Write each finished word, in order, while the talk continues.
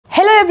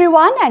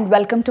everyone and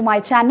welcome to my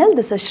channel.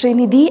 This is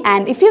Srinidhi,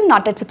 and if you have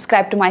not yet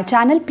subscribed to my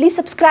channel, please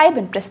subscribe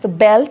and press the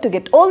bell to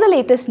get all the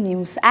latest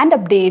news and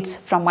updates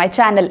from my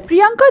channel.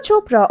 Priyanka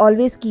Chopra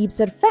always keeps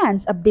her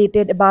fans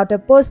updated about her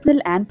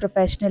personal and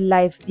professional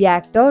life. The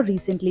actor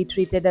recently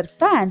treated her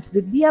fans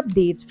with the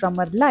updates from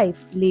her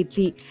life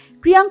lately.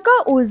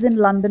 Priyanka, who is in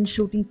London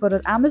shooting for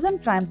her Amazon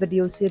Prime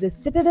Video series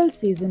Citadel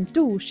Season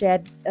 2,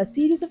 shared a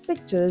series of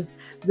pictures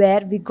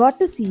where we got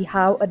to see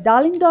how a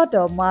darling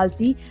daughter,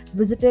 Malti,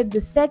 visited the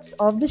sets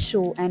of the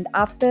show, and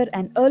after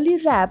an early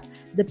wrap,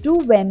 the two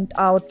went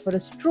out for a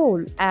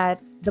stroll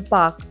at the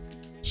park.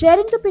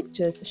 Sharing the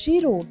pictures, she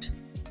wrote,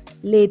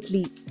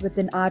 "Lately," with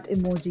an art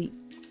emoji.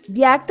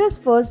 The actor's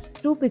first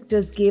two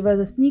pictures gave us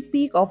a sneak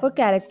peek of her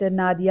character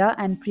Nadia,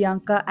 and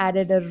Priyanka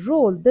added her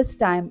role this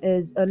time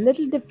is a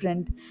little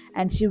different,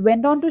 and she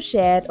went on to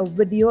share a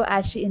video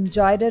as she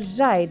enjoyed her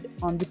ride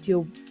on the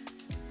tube.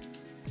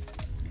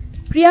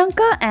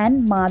 Priyanka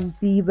and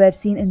Malti were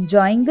seen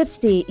enjoying their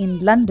stay in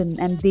London,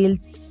 and they'll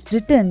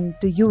return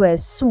to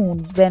US soon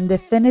when they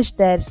finish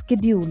their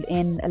schedule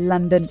in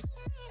London.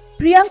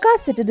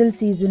 Priyanka's Citadel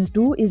Season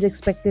 2 is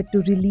expected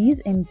to release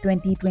in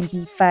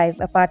 2025.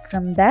 Apart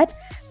from that,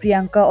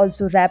 Priyanka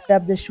also wrapped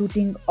up the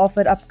shooting of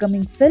her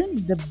upcoming film,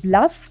 The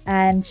Bluff,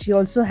 and she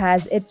also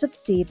has Heads of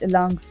State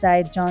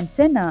alongside John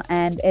Cena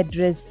and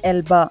Idris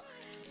Elba.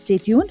 Stay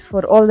tuned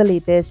for all the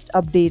latest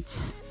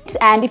updates.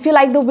 And if you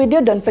like the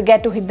video, don't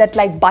forget to hit that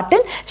like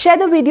button, share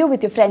the video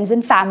with your friends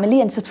and family,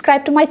 and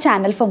subscribe to my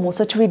channel for more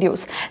such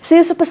videos. See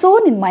you super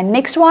soon in my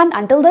next one.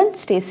 Until then,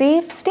 stay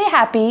safe, stay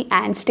happy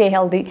and stay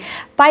healthy.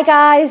 Bye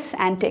guys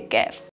and take care.